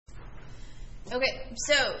Okay,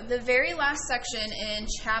 so the very last section in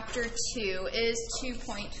Chapter 2 is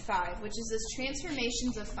 2.5, which is this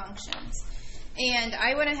transformations of functions. And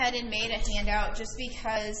I went ahead and made a handout just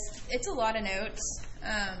because it's a lot of notes.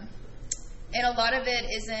 And a lot of it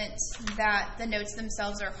isn't that the notes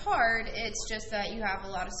themselves are hard, it's just that you have a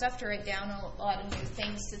lot of stuff to write down, a lot of new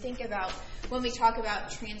things to think about when we talk about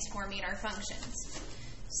transforming our functions.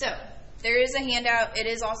 So, there is a handout. It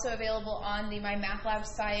is also available on the My Math Lab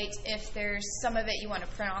site if there's some of it you want to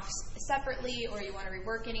print off separately or you want to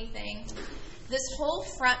rework anything. This whole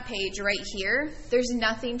front page right here, there's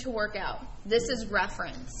nothing to work out. This is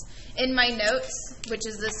reference. In my notes, which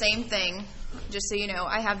is the same thing, just so you know,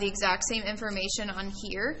 I have the exact same information on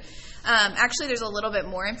here. Actually, there's a little bit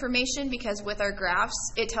more information because with our graphs,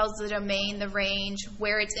 it tells the domain, the range,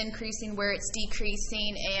 where it's increasing, where it's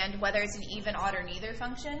decreasing, and whether it's an even, odd, or neither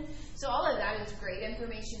function. So all of that is great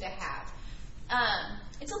information to have.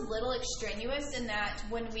 It's a little extraneous in that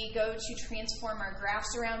when we go to transform our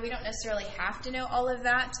graphs around, we don't necessarily have to know all of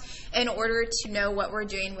that in order to know what we're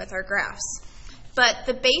doing with our graphs. But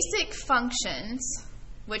the basic functions,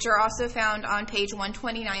 which are also found on page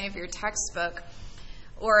 129 of your textbook,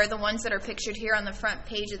 or the ones that are pictured here on the front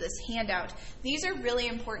page of this handout, these are really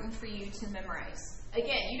important for you to memorize.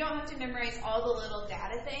 Again, you don't have to memorize all the little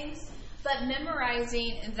data things, but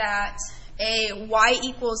memorizing that a y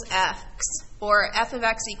equals x, or f of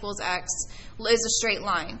x equals x, is a straight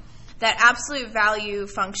line. That absolute value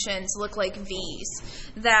functions look like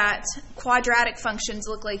v's, that quadratic functions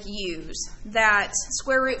look like u's, that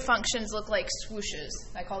square root functions look like swooshes.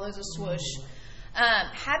 I call those a swoosh.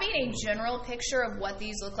 Having a general picture of what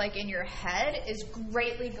these look like in your head is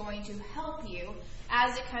greatly going to help you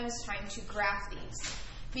as it comes time to graph these.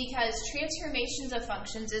 Because transformations of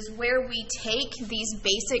functions is where we take these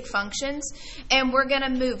basic functions and we're going to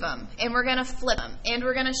move them, and we're going to flip them, and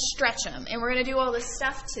we're going to stretch them, and we're going to do all this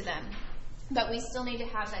stuff to them. But we still need to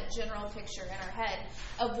have that general picture in our head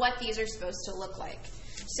of what these are supposed to look like.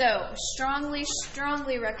 So, strongly,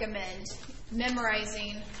 strongly recommend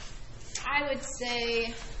memorizing. I would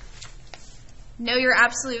say know your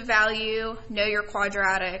absolute value, know your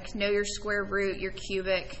quadratic, know your square root, your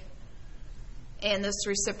cubic, and this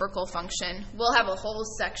reciprocal function. We'll have a whole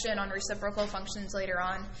section on reciprocal functions later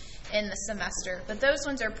on in the semester, but those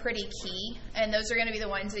ones are pretty key, and those are going to be the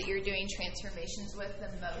ones that you're doing transformations with the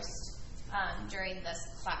most during this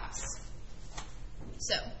class.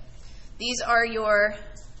 So, these are your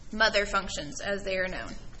mother functions as they are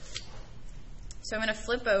known. So I'm going to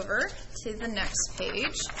flip over to the next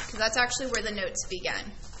page, because that's actually where the notes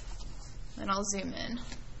begin. And I'll zoom in.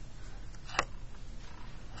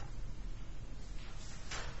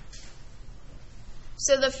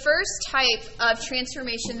 So the first type of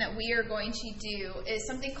transformation that we are going to do is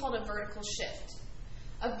something called a vertical shift.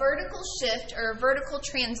 A vertical shift, or a vertical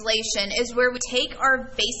translation, is where we take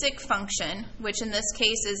our basic function, which in this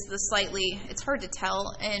case is the slightly, it's hard to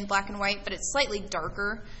tell in black and white, but it's slightly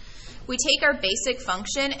darker. We take our basic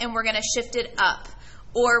function and we're going to shift it up,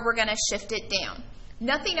 or we're going to shift it down.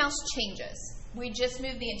 Nothing else changes. We just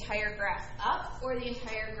move the entire graph up or the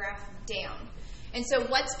entire graph down. And so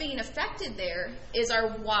what's being affected there is our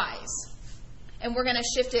y's. And we're going to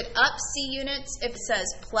shift it up c units if it says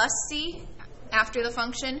plus c after the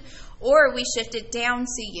function, or we shift it down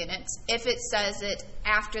c units if it says it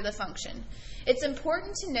after the function. It's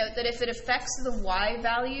important to note that if it affects the y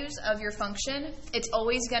values of your function, it's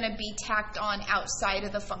always going to be tacked on outside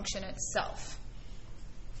of the function itself.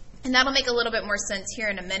 And that'll make a little bit more sense here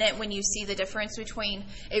in a minute when you see the difference between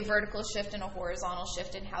a vertical shift and a horizontal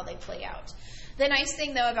shift and how they play out. The nice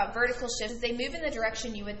thing, though, about vertical shifts is they move in the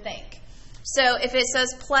direction you would think. So if it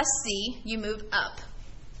says plus c, you move up.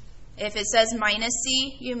 If it says minus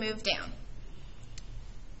c, you move down.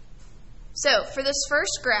 So for this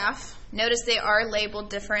first graph, notice they are labeled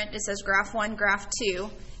different. It says graph 1, graph 2,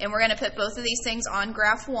 and we're going to put both of these things on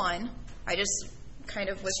graph 1. I just kind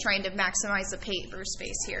of was trying to maximize the paper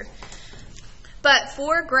space here. But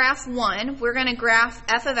for graph 1, we're going to graph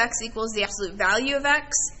f of x equals the absolute value of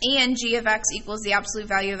x, and g of x equals the absolute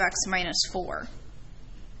value of x minus 4.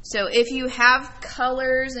 So if you have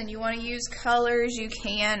colors and you want to use colors, you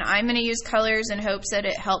can. I'm going to use colors in hopes that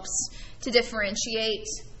it helps to differentiate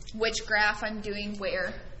which graph I'm doing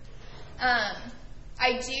where.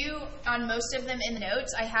 I do, on most of them in the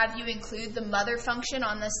notes, I have you include the mother function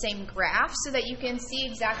on the same graph so that you can see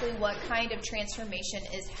exactly what kind of transformation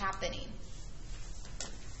is happening.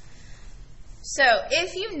 So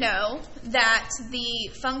if you know that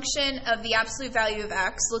the function of the absolute value of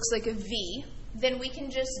x looks like a v, then we can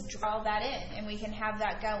just draw that in and we can have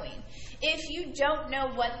that going. If you don't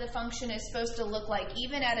know what the function is supposed to look like,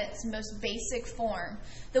 even at its most basic form,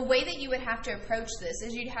 the way that you would have to approach this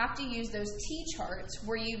is you'd have to use those t-charts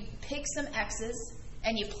where you pick some x's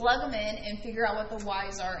and you plug them in and figure out what the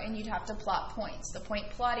y's are, and you'd have to plot points, the point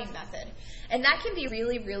plotting method. And that can be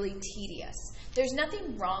really, really tedious. There's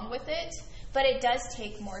nothing wrong with it, but it does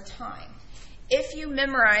take more time. If you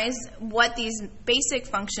memorize what these basic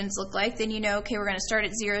functions look like, then you know, okay, we're going to start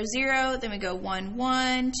at 0, 0, then we go 1,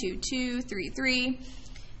 1, 2, 2, 3, 3,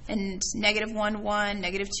 and negative 1, 1,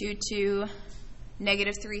 negative 2, 2,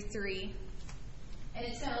 negative 3, 3. And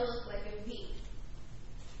it's going to look like a V.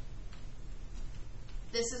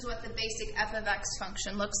 This is what the basic f of x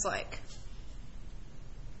function looks like.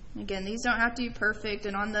 Again, these don't have to be perfect,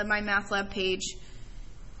 and on the My Math Lab page,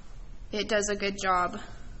 it does a good job.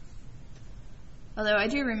 Although I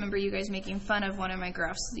do remember you guys making fun of one of my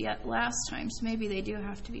graphs last time, so maybe they do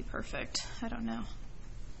have to be perfect. I don't know.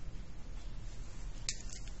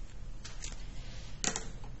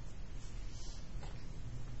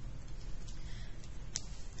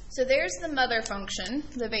 So there's the mother function,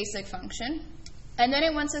 the basic function. And then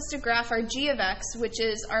it wants us to graph our g of x, which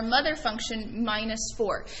is our mother function minus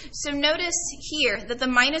 4. So notice here that the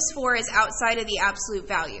minus 4 is outside of the absolute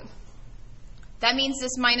value. That means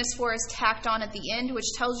this minus 4 is tacked on at the end,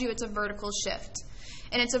 which tells you it's a vertical shift.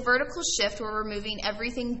 And it's a vertical shift where we're moving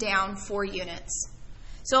everything down 4 units.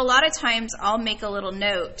 So a lot of times I'll make a little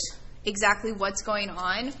note exactly what's going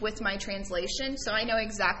on with my translation, so I know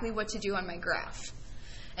exactly what to do on my graph.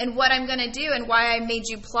 And what I'm going to do, and why I made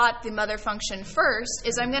you plot the mother function first,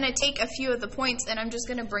 is I'm going to take a few of the points and I'm just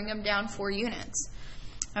going to bring them down 4 units.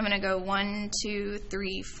 I'm going to go 1, 2,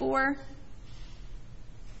 3, 4.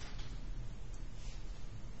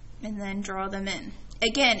 And then draw them in.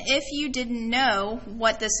 Again, if you didn't know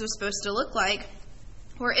what this was supposed to look like,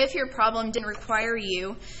 or if your problem didn't require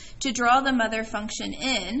you to draw the mother function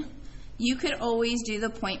in, you could always do the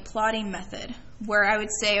point plotting method, where I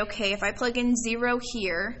would say, okay, if I plug in 0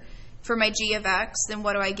 here for my g of x, then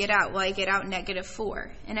what do I get out? Well, I get out negative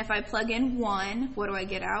 4. And if I plug in 1, what do I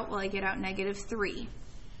get out? Well, I get out negative 3.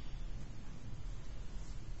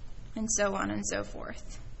 And so on and so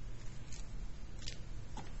forth.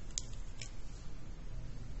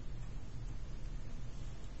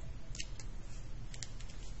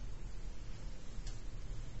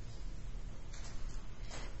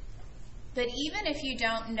 But even if you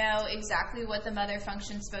don't know exactly what the mother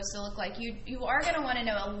function is supposed to look like, you are going to want to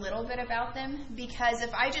know a little bit about them, because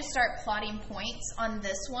if I just start plotting points on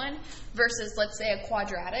this one versus, let's say, a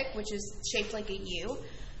quadratic, which is shaped like a U,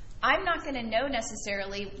 I'm not going to know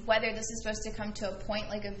necessarily whether this is supposed to come to a point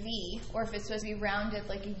like a V or if it's supposed to be rounded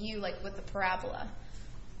like a U, like with the parabola.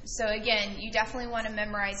 So again, you definitely want to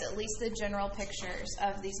memorize at least the general pictures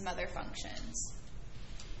of these mother functions.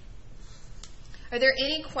 Are there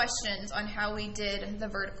any questions on how we did the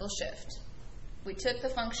vertical shift? We took the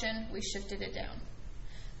function, we shifted it down.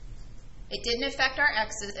 It didn't affect our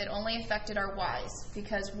x's, it only affected our y's,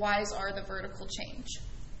 because y's are the vertical change.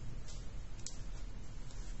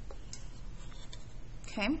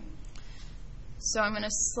 Okay, so I'm going to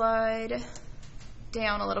slide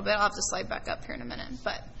down a little bit. I'll have to slide back up here in a minute,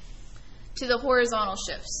 but to the horizontal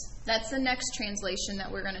shifts. That's the next translation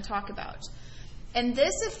that we're going to talk about. And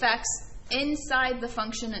this affects inside the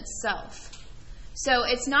function itself. So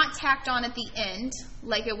it's not tacked on at the end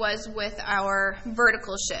like it was with our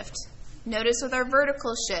vertical shift. Notice with our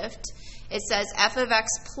vertical shift, it says f of x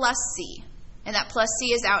plus c, and that plus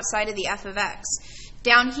c is outside of the f of x.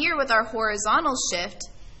 Down here with our horizontal shift,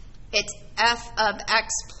 it's f of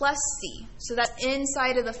x plus c. So that's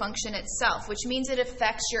inside of the function itself, which means it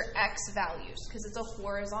affects your x values because it's a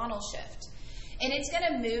horizontal shift. And it's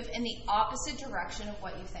going to move in the opposite direction of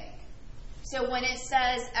what you think. So when it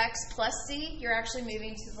says x plus c, you're actually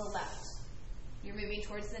moving to the left. You're moving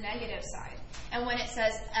towards the negative side. And when it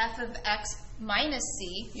says f of x minus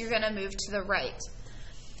c, you're going to move to the right.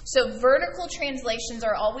 So vertical translations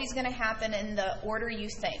are always going to happen in the order you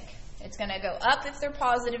think. It's going to go up if they're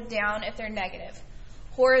positive, down if they're negative.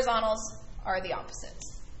 Horizontals are the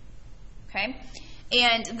opposites. Okay?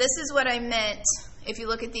 And this is what I meant. If you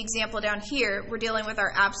look at the example down here, we're dealing with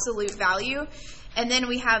our absolute value. And then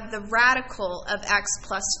we have the radical of x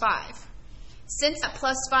plus 5. Since that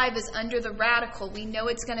plus 5 is under the radical, we know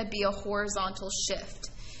it's going to be a horizontal shift.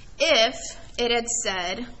 If it had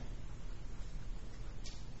said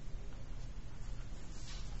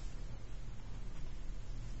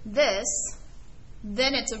this,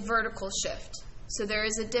 then it's a vertical shift. So there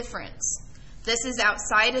is a difference. This is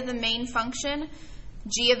outside of the main function.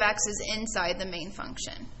 G of x is inside the main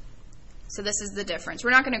function. So this is the difference.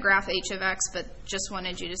 We're not going to graph h of x, but just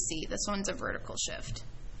wanted you to see this one's a vertical shift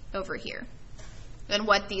over here, and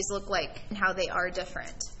what these look like and how they are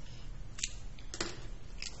different.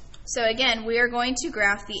 So again, we are going to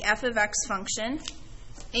graph the f of x function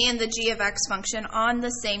and the g of x function on the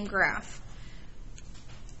same graph.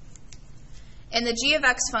 And the g of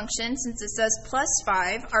x function, since it says plus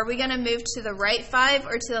 5, are we going to move to the right 5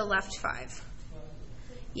 or to the left 5?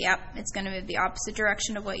 Yep, it's going to move the opposite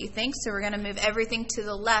direction of what you think, so we're going to move everything to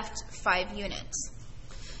the left 5 units.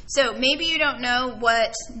 So maybe you don't know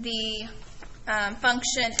what the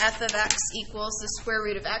function f of x equals the square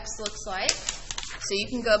root of x looks like. So you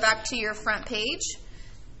can go back to your front page.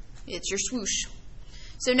 It's your swoosh.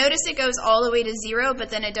 So notice it goes all the way to 0,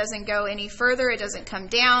 but then it doesn't go any further. It doesn't come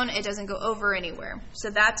down. It doesn't go over anywhere.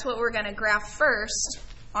 So that's what we're going to graph first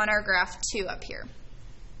on our graph 2 up here.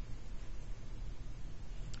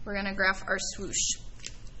 We're going to graph our swoosh.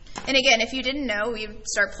 And again, if you didn't know, we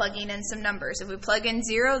start plugging in some numbers. If we plug in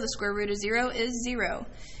 0, the square root of 0 is 0.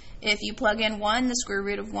 If you plug in 1, the square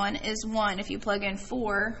root of 1 is 1. If you plug in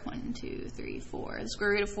 4, 1, 2, 3, 4, the square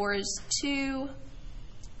root of 4 is 2.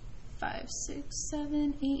 5, 6,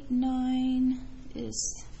 7, 8, 9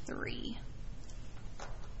 is 3.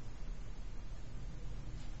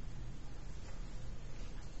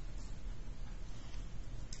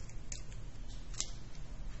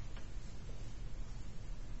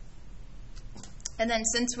 And then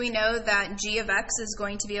since we know that g of x is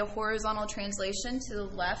going to be a horizontal translation to the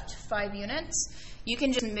left 5 units, you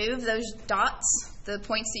can just move those dots, the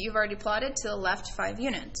points that you've already plotted, to the left 5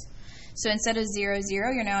 units. So instead of 0,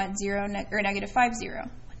 0, you're now at 0, or negative 5, 0. 1,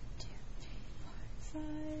 2, 3,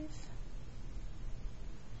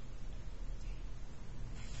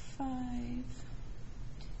 4,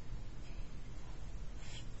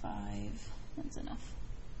 5. 5. That's enough.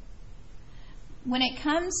 When it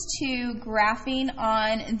comes to graphing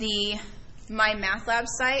on the My Math Lab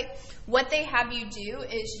site, what they have you do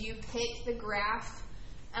is you pick the graph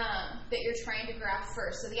that you're trying to graph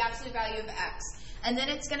first, so the absolute value of x. And then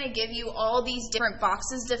it's going to give you all these different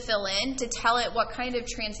boxes to fill in to tell it what kind of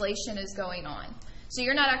translation is going on. So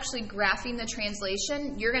you're not actually graphing the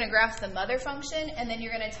translation. You're going to graph the mother function, and then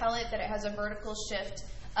you're going to tell it that it has a vertical shift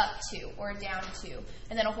up to or down to,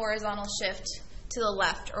 and then a horizontal shift to the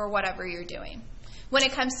left or whatever you're doing. When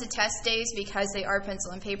it comes to test days, because they are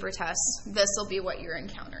pencil and paper tests, this will be what you're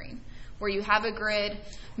encountering. Where you have a grid,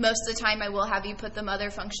 most of the time I will have you put the mother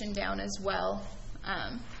function down as well,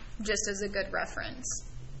 just as a good reference.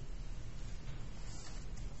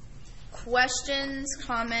 Questions,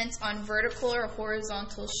 comments on vertical or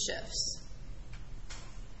horizontal shifts?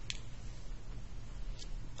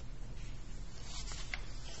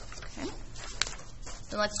 Okay.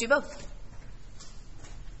 Then let's do both.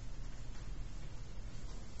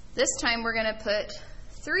 This time we're going to put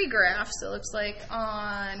 3 graphs, it looks like,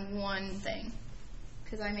 on one thing,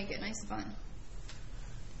 because I make it nice and fun.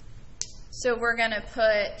 So we're going to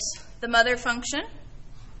put the mother function,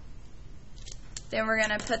 then we're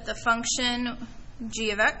going to put the function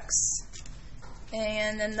g of x,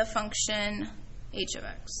 and then the function h of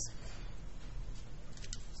x.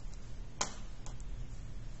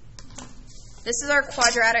 This is our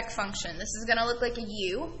quadratic function. This is going to look like a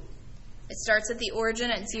U. It starts at the origin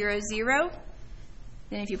at 0, 0.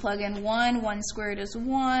 Then if you plug in 1, 1 squared is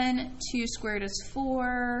 1, 2 squared is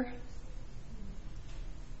 4,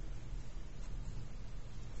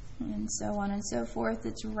 and so on and so forth.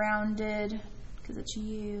 It's rounded because it's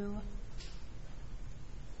U,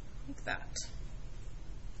 like that.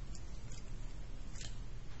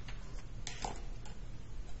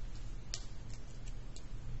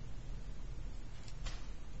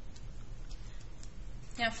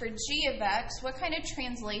 Now for g of x, what kind of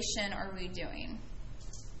translation are we doing?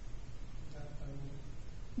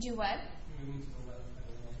 Do what?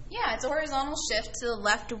 Yeah, it's a horizontal shift to the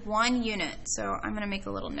left 1 unit. So I'm going to make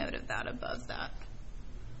a little note of that above that.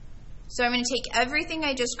 So I'm going to take everything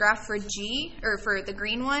I just graphed for g, or for the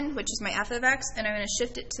green one, which is my f of x, and I'm going to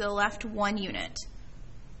shift it to the left 1 unit.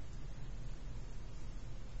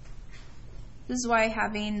 This is why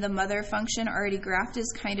having the mother function already graphed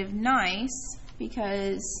is kind of nice,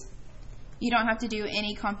 because you don't have to do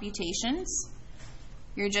any computations.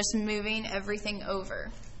 You're just moving everything over.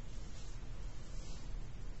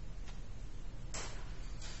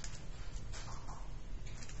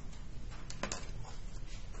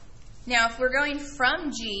 Now, if we're going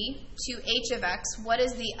from g to h of x, what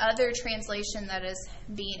is the other translation that is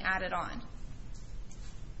being added on?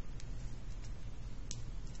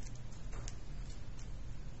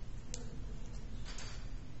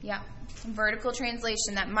 Yeah, vertical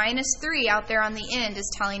translation. That -3 out there on the end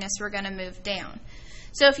is telling us we're going to move down.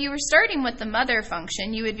 So if you were starting with the mother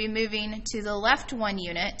function, you would be moving to the left 1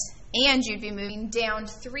 unit, and you'd be moving down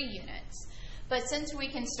 3 units. But since we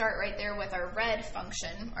can start right there with our red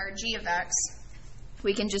function, our g of x,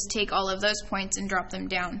 we can just take all of those points and drop them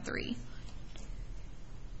down 3.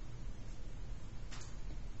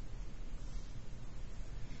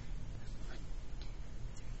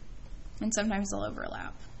 And sometimes they'll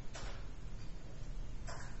overlap.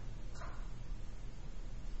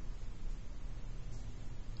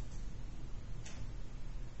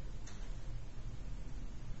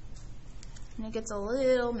 And it gets a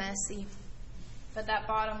little messy, but that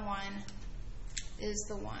bottom one is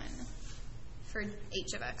the one for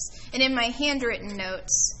h of x. And in my handwritten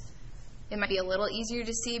notes, it might be a little easier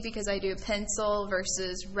to see because I do pencil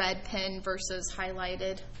versus red pen versus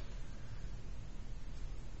highlighted.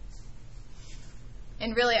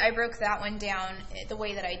 And really, I broke that one down the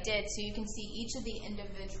way that I did so you can see each of the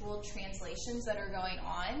individual translations that are going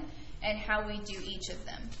on and how we do each of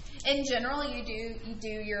them. In general, you do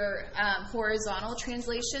your horizontal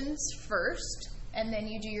translations first, and then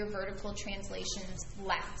you do your vertical translations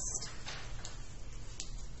last.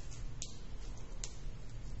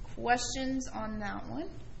 Questions on that one?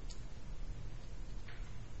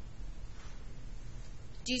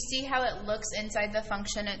 Do you see how it looks inside the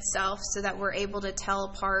function itself so that we're able to tell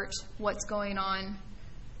apart what's going on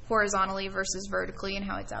horizontally versus vertically and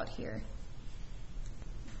how it's out here?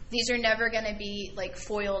 These are never going to be like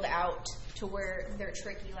foiled out to where they're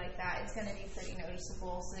tricky like that. It's going to be pretty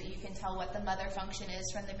noticeable so that you can tell what the mother function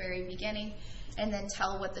is from the very beginning and then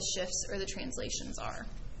tell what the shifts or the translations are.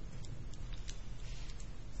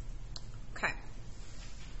 Okay.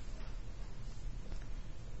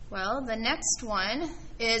 Well, the next one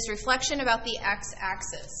is reflection about the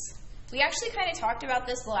x-axis. We actually kind of talked about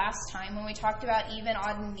this last time when we talked about even,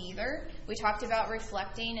 odd, and neither. We talked about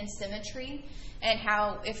reflecting and symmetry and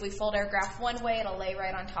how if we fold our graph one way, it'll lay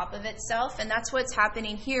right on top of itself. And that's what's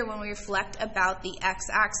happening here when we reflect about the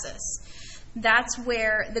x-axis. That's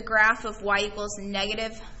where the graph of y equals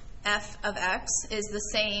negative f of x is the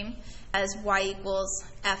same as y equals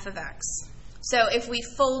f of x. So if we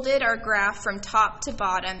folded our graph from top to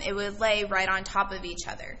bottom, it would lay right on top of each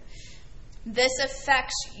other. This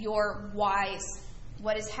affects your y's.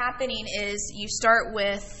 What is happening is you start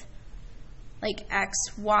with like x,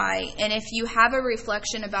 y, and if you have a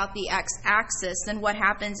reflection about the x-axis, then what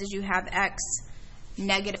happens is you have x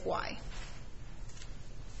negative y.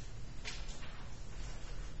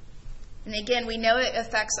 And again, we know it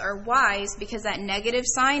affects our y's because that negative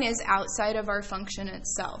sign is outside of our function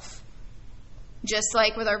itself. Just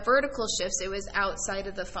like with our vertical shifts, it was outside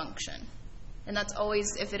of the function. And that's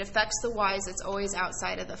always, if it affects the y's, it's always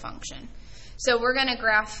outside of the function. So we're going to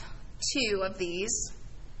graph 2 of these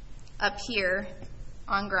up here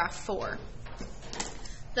on graph 4.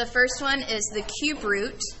 The first one is the cube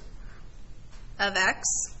root of x,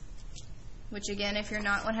 which again, if you're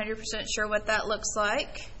not 100% sure what that looks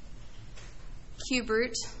like, cube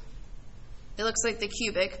root, it looks like the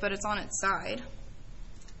cubic, but it's on its side.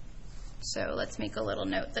 So let's make a little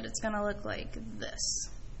note that it's going to look like this.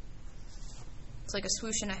 It's like a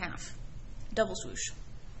swoosh and a half, double swoosh.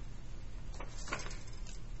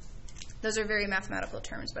 Those are very mathematical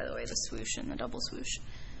terms, by the way, the swoosh and the double swoosh.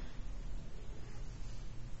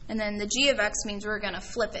 And then the g of x means we're going to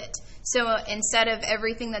flip it. So instead of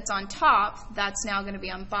everything that's on top, that's now going to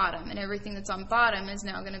be on bottom. And everything that's on bottom is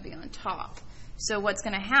now going to be on top. So what's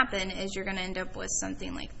going to happen is you're going to end up with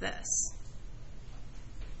something like this.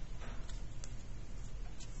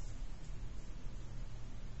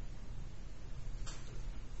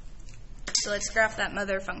 So let's graph that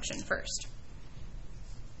mother function first.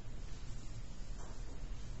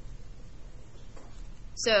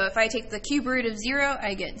 So if I take the cube root of 0,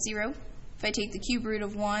 I get 0. If I take the cube root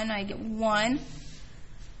of 1, I get 1.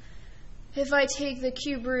 If I take the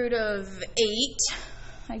cube root of 8,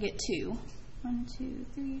 I get 2. 1, 2,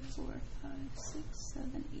 3, 4, 5, 6,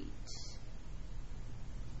 7, 8.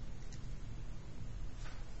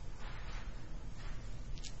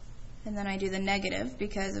 And then I do the negative,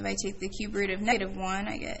 because if I take the cube root of negative 1,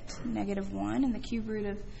 I get negative 1. And the cube root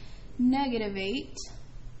of negative 8,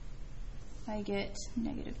 I get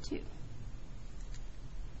negative 2.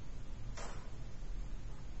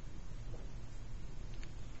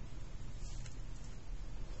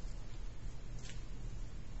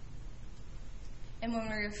 And when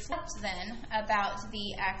we reflect then about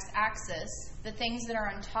the x-axis, the things that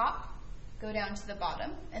are on top go down to the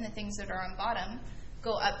bottom, and the things that are on bottom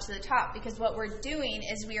go up to the top, because what we're doing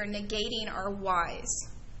is we are negating our y's.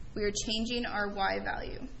 we are changing our y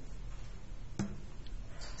value.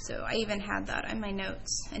 So I even had that in my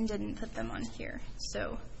notes and didn't put them on here.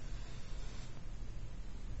 So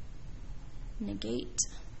negate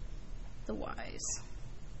the y's.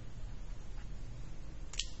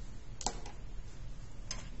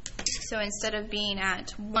 So instead of being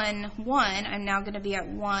at 1, 1, I'm now going to be at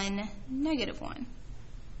 1, negative 1.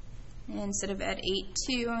 And instead of at 8,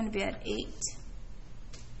 2, I'm going to be at 8,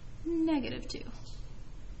 negative 2.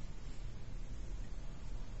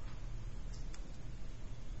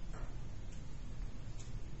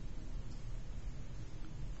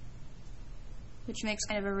 Which makes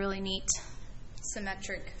kind of a really neat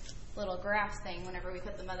symmetric little graph thing whenever we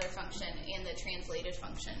put the mother function and the translated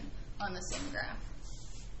function on the same graph.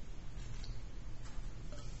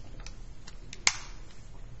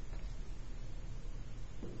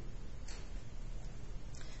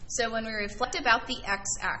 So when we reflect about the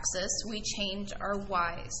x-axis, we change our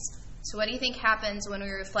y's. So what do you think happens when we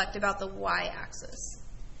reflect about the y-axis?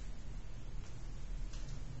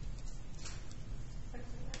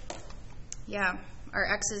 Yeah, our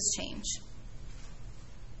x's change.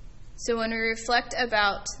 So when we reflect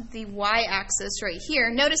about the y-axis right here,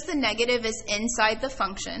 notice the negative is inside the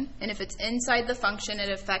function. And if it's inside the function, it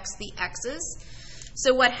affects the x's.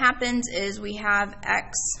 So what happens is we have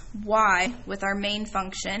x, y with our main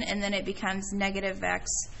function, and then it becomes negative x,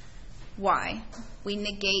 y. We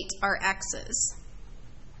negate our x's.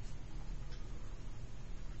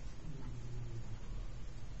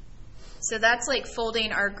 So that's like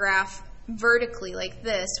folding our graph vertically like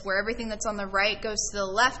this, where everything that's on the right goes to the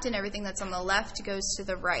left and everything that's on the left goes to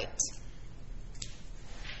the right.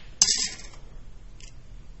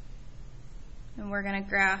 And we're going to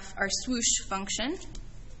graph our swoosh function.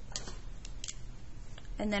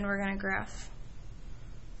 And then we're going to graph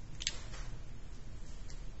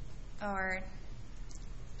our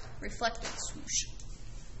reflected swoosh.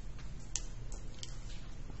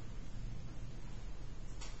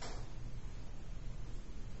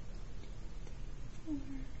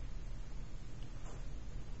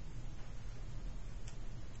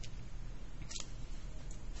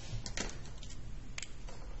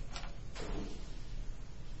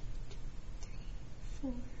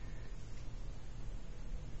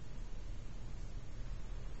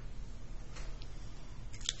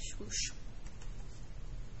 Swoosh.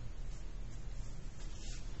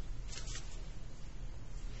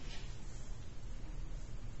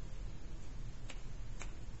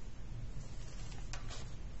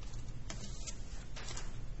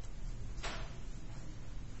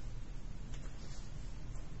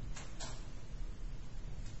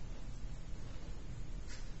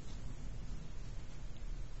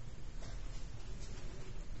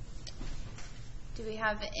 Do we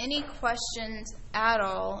have any questions at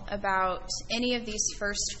all about any of these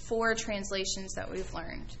first 4 translations that we've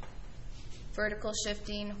learned? Vertical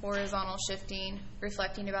shifting, horizontal shifting,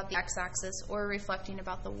 reflecting about the x-axis, or reflecting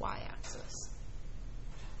about the y-axis?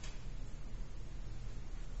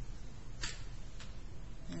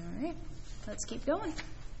 All right, let's keep going.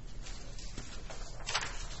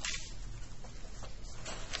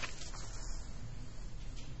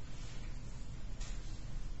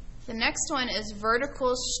 The next one is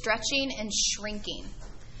vertical stretching and shrinking.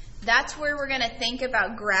 That's where we're going to think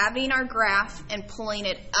about grabbing our graph and pulling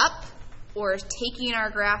it up, or taking our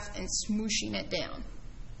graph and smooshing it down.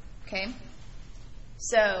 Okay?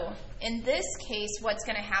 So in this case, what's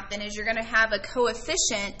going to happen is you're going to have a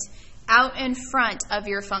coefficient out in front of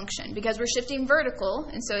your function because we're shifting vertical.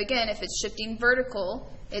 And so again, if it's shifting vertical,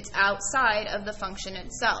 it's outside of the function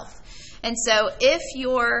itself. And so if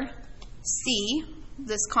your c,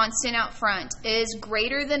 this constant out front, is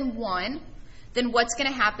greater than 1, then what's going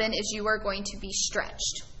to happen is you are going to be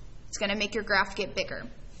stretched. It's going to make your graph get bigger.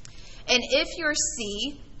 And if your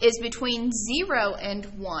c is between 0 and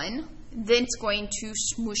 1, then it's going to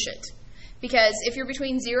smoosh it. Because if you're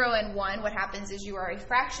between 0 and 1, what happens is you are a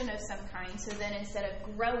fraction of some kind, so then instead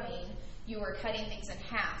of growing, you are cutting things in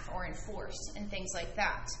half or in fourths and things like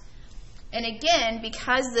that. And again,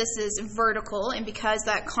 because this is vertical and because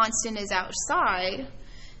that constant is outside,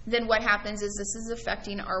 then what happens is this is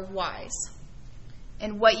affecting our y's.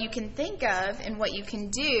 And what you can think of and what you can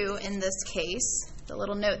do in this case, the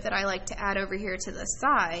little note that I like to add over here to the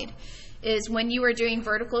side, is when you are doing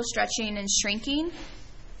vertical stretching and shrinking,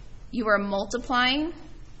 you are multiplying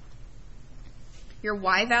your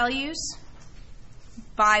y values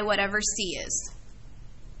by whatever c is.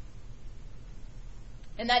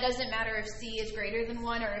 And that doesn't matter if c is greater than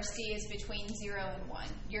 1 or if c is between 0 and 1.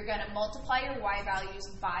 You're going to multiply your y values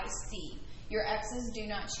by c. Your x's do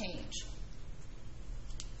not change.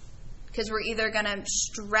 because we're either going to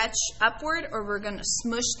stretch upward or we're going to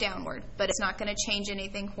smush downward, but it's not going to change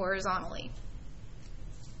anything horizontally.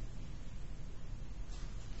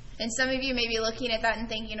 And some of you may be looking at that and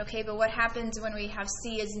thinking, okay, but what happens when we have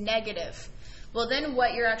C as negative? Well, then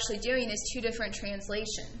what you're actually doing is two different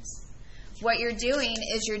translations. What you're doing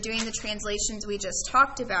is you're doing the translations we just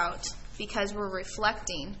talked about because we're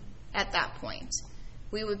reflecting at that point.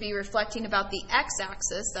 We would be reflecting about the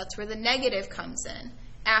x-axis, that's where the negative comes in,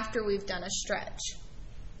 after we've done a stretch.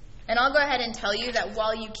 And I'll go ahead and tell you that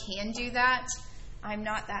while you can do that, I'm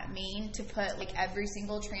not that mean to put like every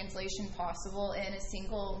single translation possible in a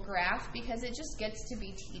single graph because it just gets to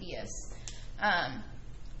be tedious.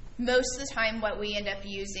 Most of the time what we end up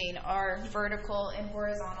using are vertical and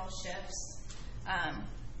horizontal shifts,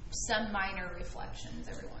 some minor reflections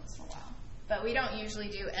every once in a while. But we don't usually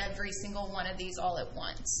do every single one of these all at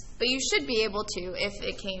once. But you should be able to if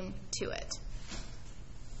it came to it.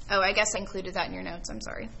 Oh, I guess I included that in your notes. I'm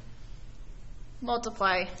sorry.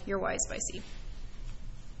 Multiply your y's by C.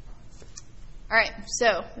 All right,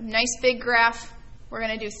 so nice big graph. We're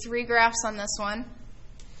going to do 3 graphs on this one.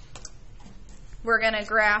 We're going to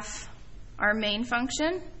graph our main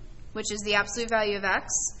function, which is the absolute value of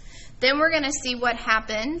x. Then we're going to see what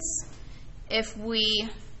happens if we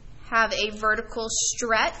have a vertical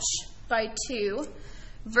stretch by 2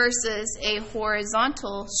 versus a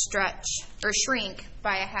horizontal stretch or shrink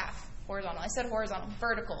by a half. Horizontal. I said horizontal.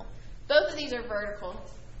 Vertical. Both of these are vertical,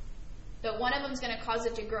 but one of them is going to cause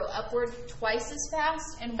it to grow upward twice as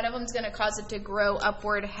fast, and one of them is going to cause it to grow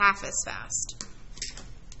upward half as fast.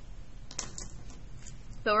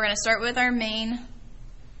 But we're going to start with our main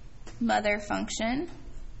mother function,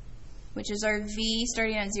 which is our v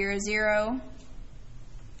starting at 0, 0.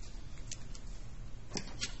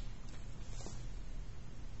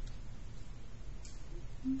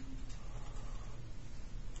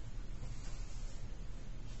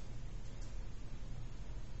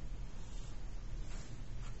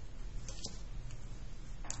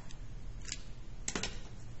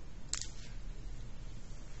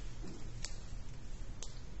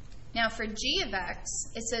 Now for g of x,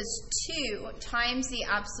 it says 2 times the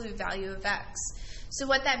absolute value of x. So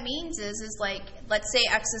what that means is like, let's say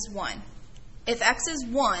x is 1. If x is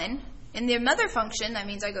 1, in the mother function, that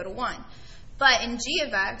means I go to 1. But in g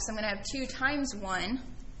of x, I'm going to have 2 times 1,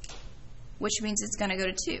 which means it's going to go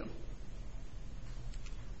to 2.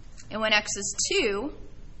 And when x is 2,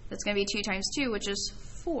 that's going to be 2 times 2, which is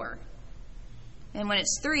 4. And when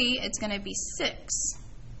it's 3, it's going to be 6.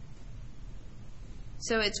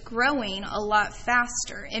 So it's growing a lot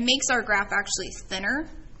faster. It makes our graph actually thinner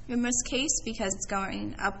in this case because it's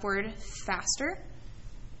going upward faster.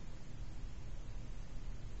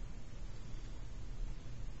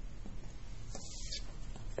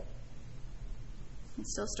 It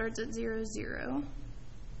still starts at 0, 0.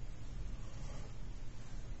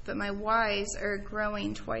 But my y's are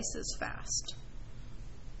growing twice as fast.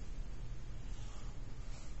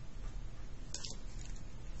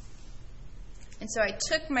 And so I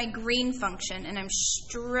took my green function and I'm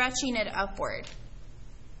stretching it upward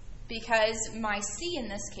because my c in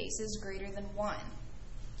this case is greater than 1.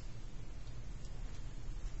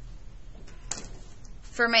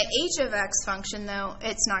 For my h of x function, though,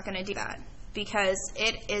 it's not going to do that because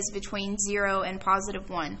it is between 0 and positive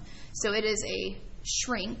 1. So it is a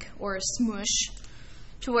shrink or a smush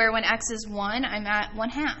to where when x is 1, I'm at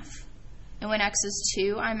 1/2. And when x is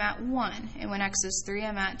 2, I'm at 1. And when x is 3,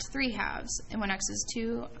 I'm at 3/2. And when x is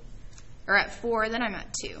 2, or at 4, then I'm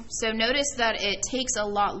at 2. So notice that it takes a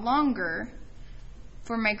lot longer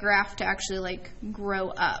for my graph to actually like grow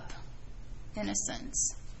up, in a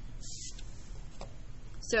sense.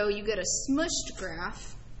 So you get a smushed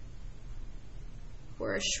graph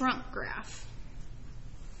or a shrunk graph.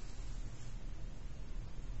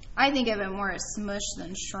 I think of it more as smush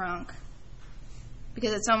than shrunk,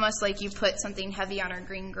 because it's almost like you put something heavy on our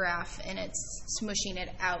green graph and it's smushing it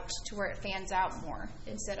out to where it fans out more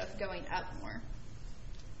instead of going up more.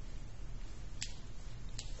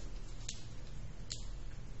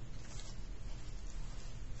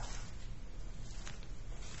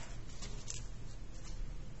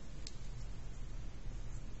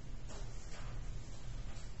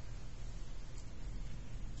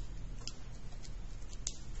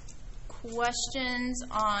 Questions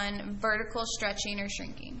on vertical stretching or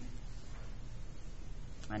shrinking,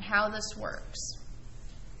 on how this works.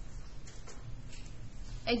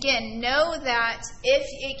 Again, know that if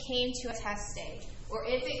it came to a test day, or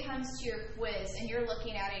if it comes to your quiz and you're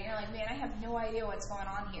looking at it and you're like, man, I have no idea what's going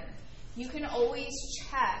on here, you can always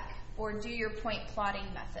check or do your point plotting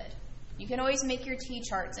method. You can always make your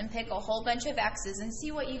t-charts and pick a whole bunch of x's and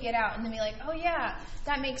see what you get out and then be like, oh yeah,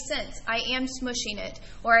 that makes sense. I am smushing it,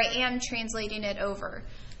 or I am translating it over.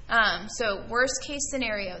 So worst case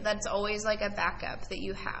scenario, that's always like a backup that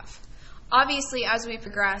you have. Obviously, as we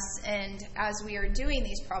progress and as we are doing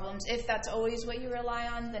these problems, if that's always what you rely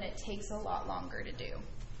on, then it takes a lot longer to do.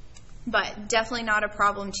 But definitely not a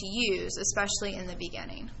problem to use, especially in the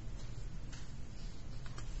beginning.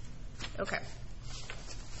 Okay.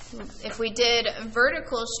 If we did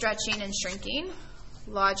vertical stretching and shrinking,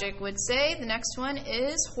 logic would say the next one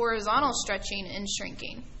is horizontal stretching and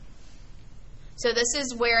shrinking. So this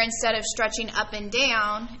is where instead of stretching up and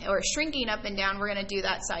down or shrinking up and down, we're going to do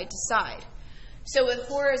that side to side. So with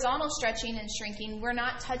horizontal stretching and shrinking, we're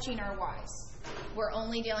not touching our y's. We're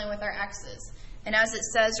only dealing with our x's. And as it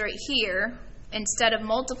says right here, instead of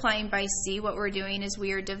multiplying by c, what we're doing is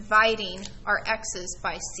we are dividing our x's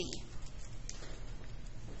by c.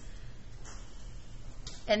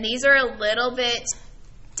 And these are a little bit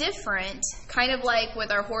different, kind of like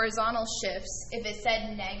with our horizontal shifts. If it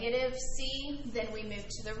said negative c, then we move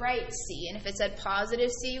to the right c. And if it said positive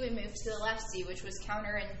c, we move to the left c, which was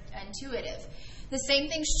counterintuitive. The same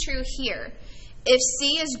thing's true here. If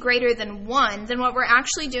c is greater than 1, then what we're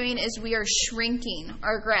actually doing is we are shrinking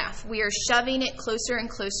our graph. We are shoving it closer and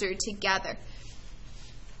closer together.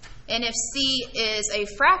 And if c is a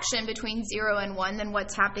fraction between 0 and 1, then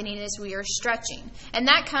what's happening is we are stretching. And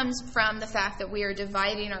that comes from the fact that we are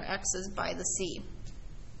dividing our x's by the c.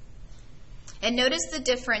 And notice the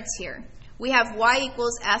difference here. We have y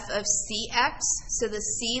equals f of cx, so the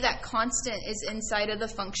c, that constant, is inside of the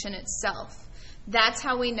function itself. That's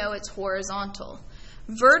how we know it's horizontal.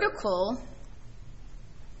 Vertical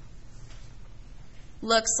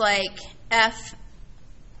looks like f,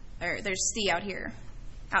 or there's c out here,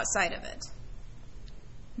 outside of it.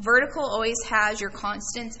 Vertical always has your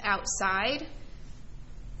constants outside.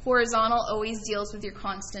 Horizontal always deals with your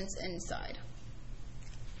constants inside.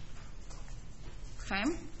 Okay?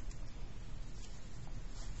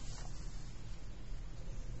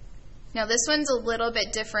 Now this one's a little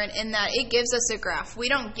bit different in that it gives us a graph. We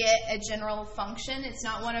don't get a general function. It's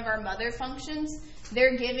not one of our mother functions.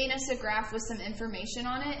 They're giving us a graph with some information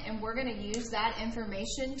on it, and we're going to use that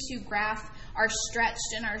information to graph our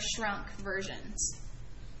stretched and our shrunk versions.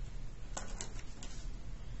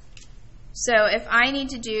 So if I need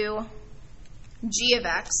to do g of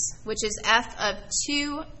x, which is f of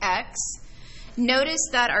 2x, notice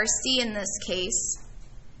that our c in this case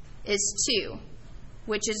is 2.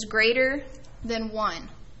 Which is greater than 1,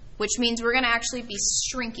 which means we're going to actually be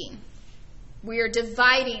shrinking. We are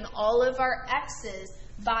dividing all of our x's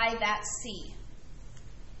by that c.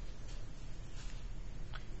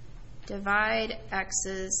 Divide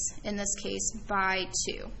x's, in this case, by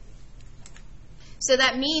 2. So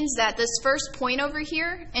that means that this first point over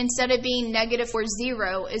here, instead of being negative or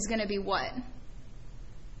 0, is going to be what?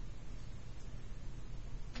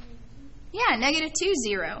 Yeah, negative 2,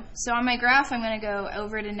 0. So on my graph, I'm going to go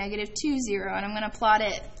over to negative 2, 0, and I'm going to plot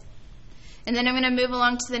it. And then I'm going to move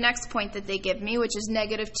along to the next point that they give me, which is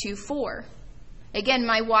negative 2, 4. Again,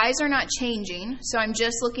 my y's are not changing, so I'm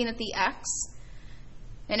just looking at the x.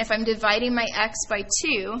 And if I'm dividing my x by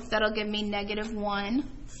 2, that'll give me negative 1,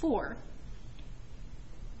 4.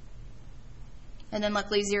 And then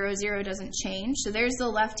luckily 0, 0 doesn't change. So there's the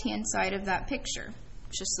left-hand side of that picture.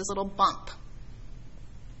 It's just this little bump.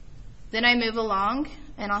 Then I move along,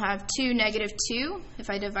 and I'll have 2, negative 2. If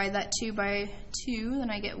I divide that 2 by 2, then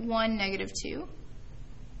I get 1, negative 2.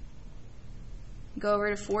 Go over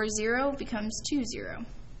to 4, 0, becomes 2, 0.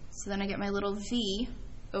 So then I get my little v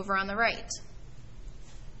over on the right.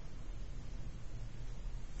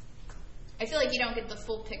 I feel like you don't get the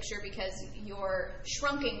full picture because your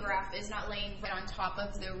shrunken graph is not laying right on top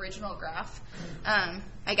of the original graph.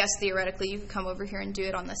 I guess theoretically you could come over here and do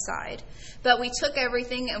it on the side. But we took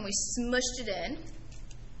everything and we smushed it in.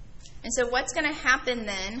 And so what's going to happen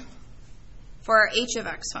then for our h of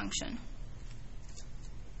x function?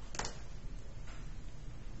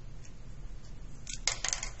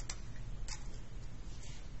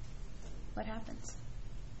 What happens?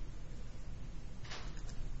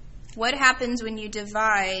 What happens when you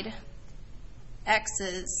divide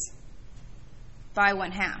x's by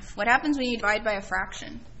 1/2? What happens when you divide by a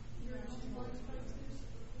fraction?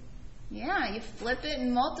 Yeah, you flip it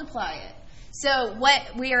and multiply it. So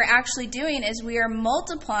what we are actually doing is we are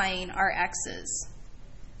multiplying our x's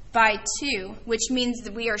by 2, which means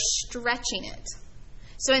that we are stretching it.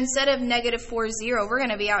 So instead of negative 4, 0, we're going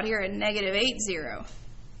to be out here at negative 8, 0.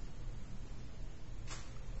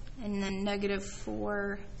 And then negative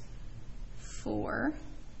 4, 4.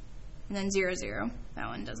 and then 0, 0. That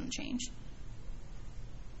one doesn't change.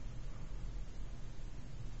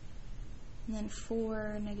 And then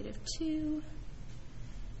 4, negative 2,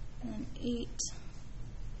 and then 8,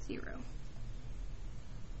 0.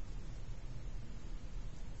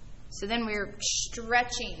 So then we're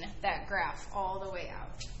stretching that graph all the way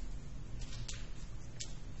out.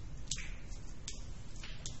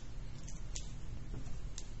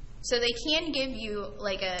 So they can give you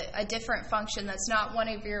like a different function that's not one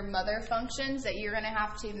of your mother functions that you're going to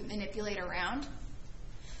have to manipulate around.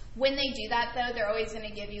 When they do that, though, they're always going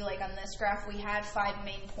to give you, like on this graph, we had 5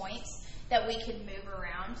 main points that we could move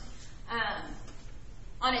around.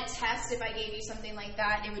 On a test, if I gave you something like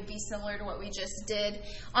that, it would be similar to what we just did.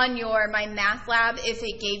 On my math lab, if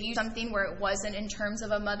it gave you something where it wasn't in terms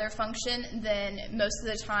of a mother function, then most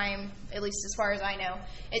of the time, at least as far as I know,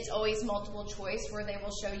 it's always multiple choice where they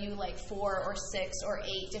will show you like 4 or 6 or 8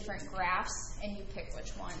 different graphs, and you pick which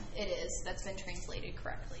one it is that's been translated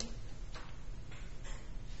correctly.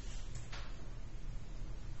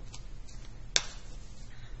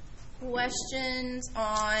 Questions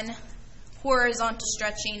on horizontal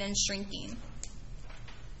stretching and shrinking?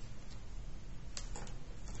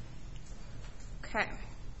 Okay.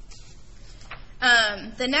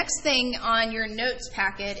 The next thing on your notes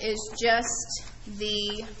packet is just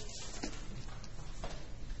the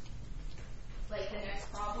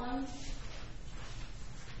next problem.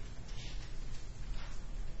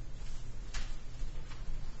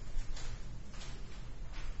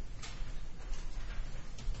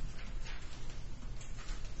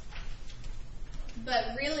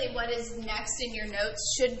 But really what is next in your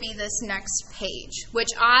notes should be this next page, which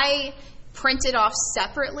I printed off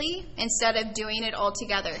separately instead of doing it all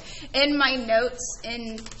together. In my notes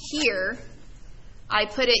in here, I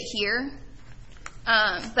put it here,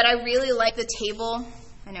 but I really like the table.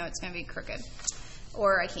 I know it's going to be crooked,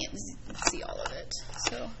 or I can't see all of it,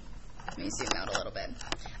 so let me zoom out a little bit.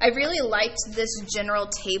 I really liked this general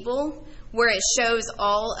table where it shows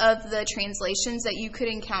all of the translations that you could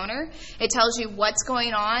encounter. It tells you what's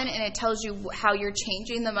going on, and it tells you how you're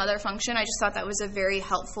changing the mother function. I just thought that was a very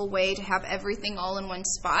helpful way to have everything all in one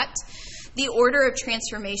spot. The order of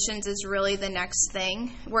transformations is really the next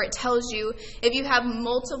thing, where it tells you if you have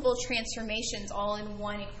multiple transformations all in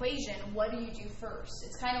one equation, what do you do first?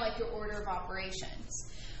 It's kind of like your order of operations.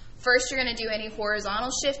 First, you're going to do any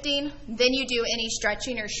horizontal shifting, then you do any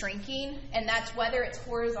stretching or shrinking, and that's whether it's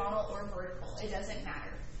horizontal or vertical. It doesn't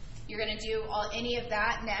matter. You're going to do any of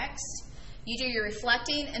that next. You do your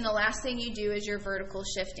reflecting, and the last thing you do is your vertical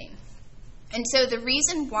shifting. And so the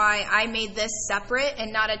reason why I made this separate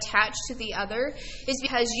and not attached to the other is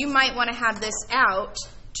because you might want to have this out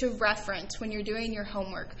to reference when you're doing your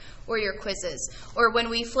homework or your quizzes. Or when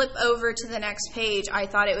we flip over to the next page, I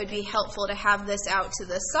thought it would be helpful to have this out to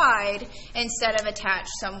the side instead of attached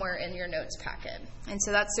somewhere in your notes packet. And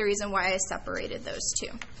so that's the reason why I separated those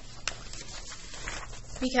two.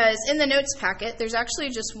 Because in the notes packet, there's actually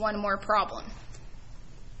just one more problem,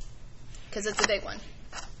 because it's a big one.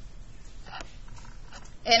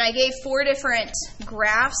 And I gave 4 different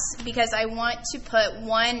graphs because I want to put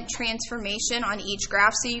one transformation on each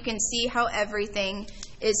graph so you can see how everything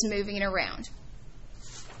is moving around.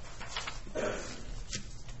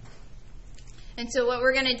 And so what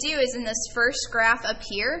we're going to do is in this first graph up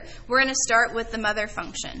here, we're going to start with the mother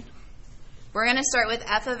function. We're going to start with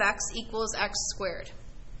f of x equals x squared.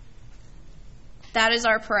 That is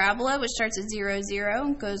our parabola, which starts at 0, 0,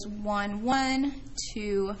 goes 1, 1,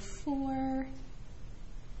 2, 4,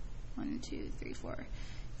 1, 2, 3, 4,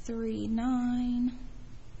 3, 9,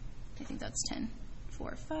 I think that's 10,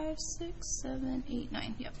 4, 5, 6, 7, 8,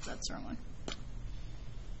 9. Yep, that's the wrong one.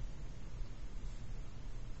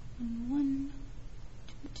 1,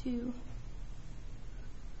 2, 2.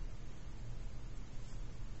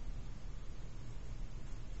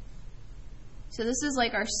 So this is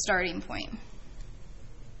like our starting point.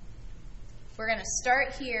 We're going to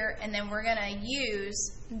start here, and then we're going to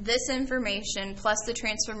use this information plus the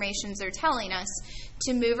transformations they're telling us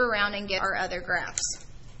to move around and get our other graphs.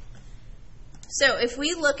 So if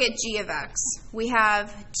we look at g of x, we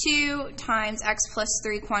have 2 times x plus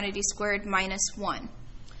 3 quantity squared minus 1.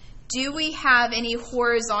 Do we have any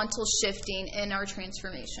horizontal shifting in our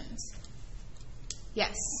transformations?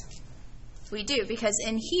 Yes, we do, because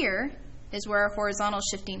in here is where our horizontal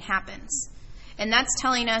shifting happens. And that's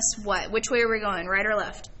telling us what? Which way are we going, right or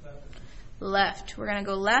left? Left. We're going to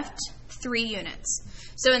go left 3 units.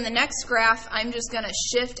 So in the next graph, I'm just going to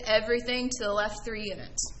shift everything to the left 3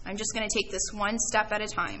 units. I'm just going to take this one step at a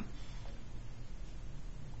time.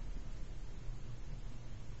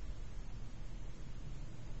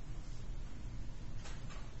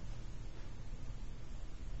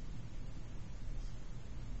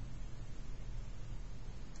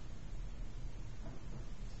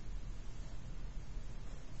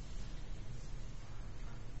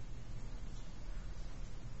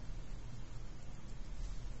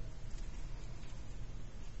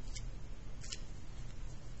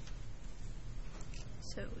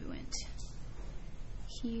 So we went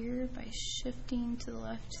here by shifting to the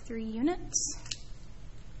left 3 units.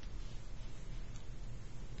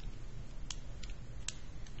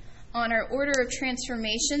 On our order of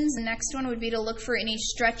transformations, the next one would be to look for any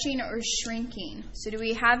stretching or shrinking. So do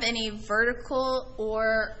we have any vertical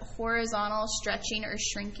or horizontal stretching or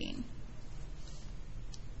shrinking?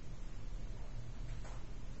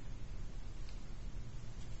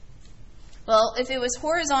 Well, if it was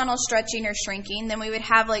horizontal stretching or shrinking, then we would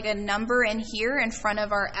have like a number in here in front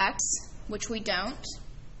of our x, which we don't.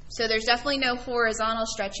 So there's definitely no horizontal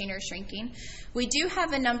stretching or shrinking. We do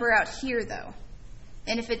have a number out here, though.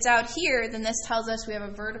 And if it's out here, then this tells us we have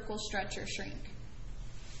a vertical stretch or shrink.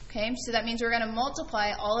 Okay, so that means we're going to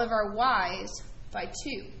multiply all of our y's by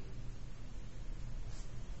 2.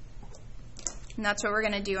 And that's what we're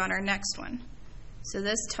going to do on our next one. So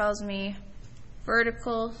this tells me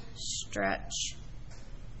vertical stretch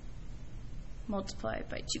multiplied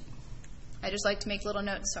by 2. I just like to make little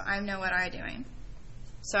notes so I know what I'm doing.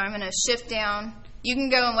 So I'm going to shift down. You can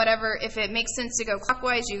go in whatever, if it makes sense to go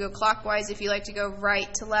clockwise, you go clockwise. If you like to go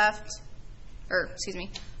right to left, or excuse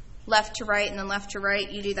me, left to right and then left to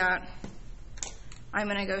right, you do that. I'm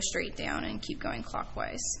going to go straight down and keep going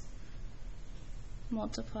clockwise.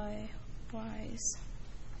 Multiply y's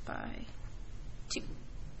by 2.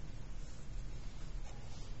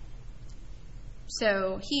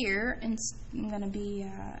 So here, I'm going to be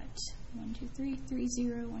at 1, 2, 3, 3,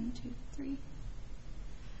 0, 1, 2, 3.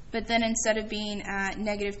 But then instead of being at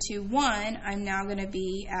 -2, 1, I'm now going to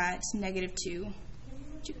be at -2,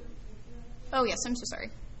 2. Oh, yes, I'm so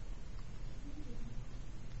sorry.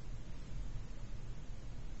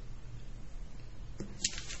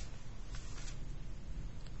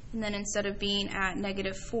 And then instead of being at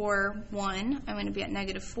 -4, 1, I'm going to be at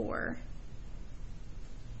 -4,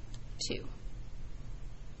 2.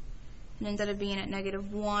 And instead of being at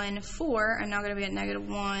 -1, 4, I'm now going to be at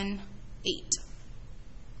 -1, 8.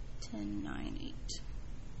 10, 9, 8.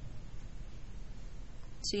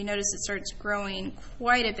 So you notice it starts growing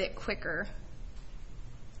quite a bit quicker.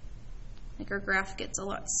 Like our graph gets a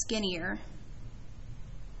lot skinnier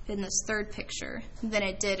in this third picture than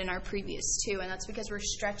it did in our previous 2, and that's because we're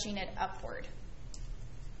stretching it upward.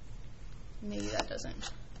 Maybe that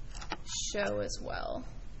doesn't show as well.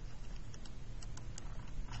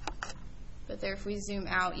 But there, if we zoom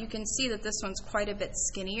out, you can see that this one's quite a bit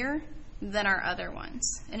skinnier than our other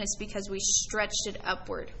ones. And it's because we stretched it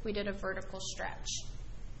upward. We did a vertical stretch.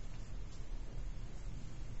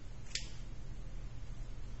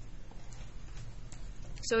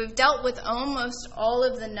 So we've dealt with almost all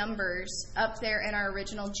of the numbers up there in our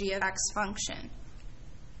original g of x function.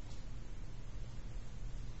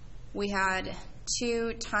 We had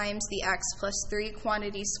 2 times the x plus 3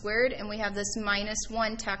 quantity squared, and we have this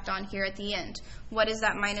 -1 tacked on here at the end. What does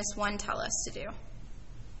that -1 tell us to do?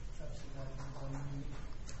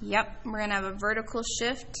 Yep, we're going to have a vertical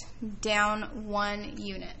shift down 1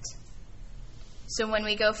 unit. So when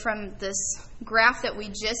we go from this graph that we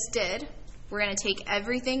just did, we're going to take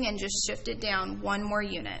everything and just shift it down 1 more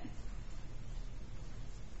unit.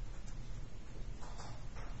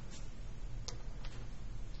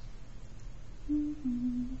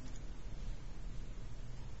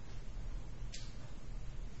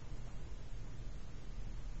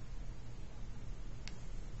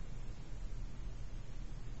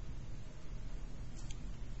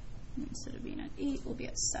 Instead of being at 8, we'll be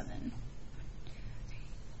at 7. 1, 2, 3,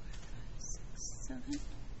 4, 5, 6, 7.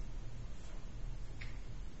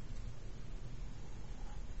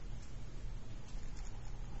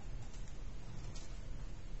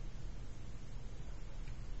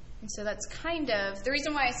 And so that's kind of the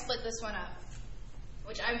reason why I split this one up,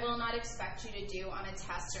 which I will not expect you to do on a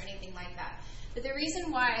test or anything like that. But the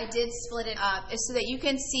reason why I did split it up is so that you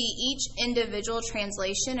can see each individual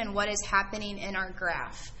translation and what is happening in our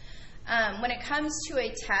graph. When it comes to a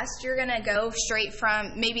test, you're going to go straight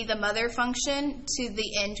from maybe the mother function to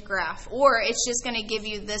the end graph, or it's just going to give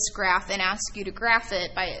you this graph and ask you to graph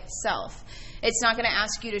it by itself. It's not going to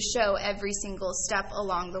ask you to show every single step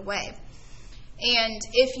along the way. And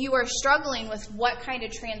if you are struggling with what kind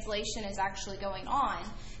of translation is actually going on,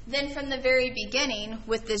 then from the very beginning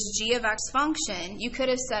with this g of x function, you could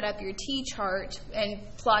have set up your t-chart and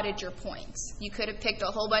plotted your points. You could have picked a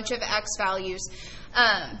whole bunch of x values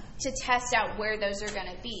to test out where those are going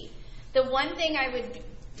to be. The one thing I would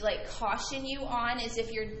caution you on is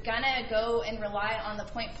if you're going to go and rely on the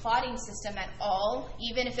point plotting system at all,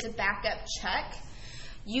 even if it's a backup check,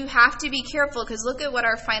 you have to be careful because look at what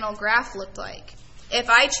our final graph looked like. If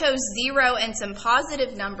I chose 0 and some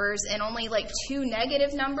positive numbers and only 2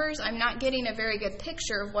 negative numbers, I'm not getting a very good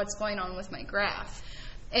picture of what's going on with my graph.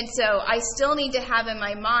 And so I still need to have in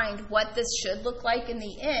my mind what this should look like in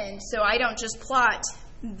the end, so I don't just plot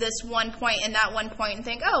this one point and that one point and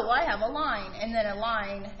think, oh, well, I have a line, and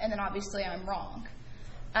then obviously I'm wrong.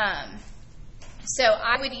 So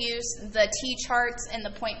I would use the T-charts and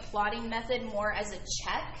the point plotting method more as a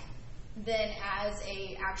check than as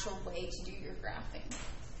a actual way to do your graphing.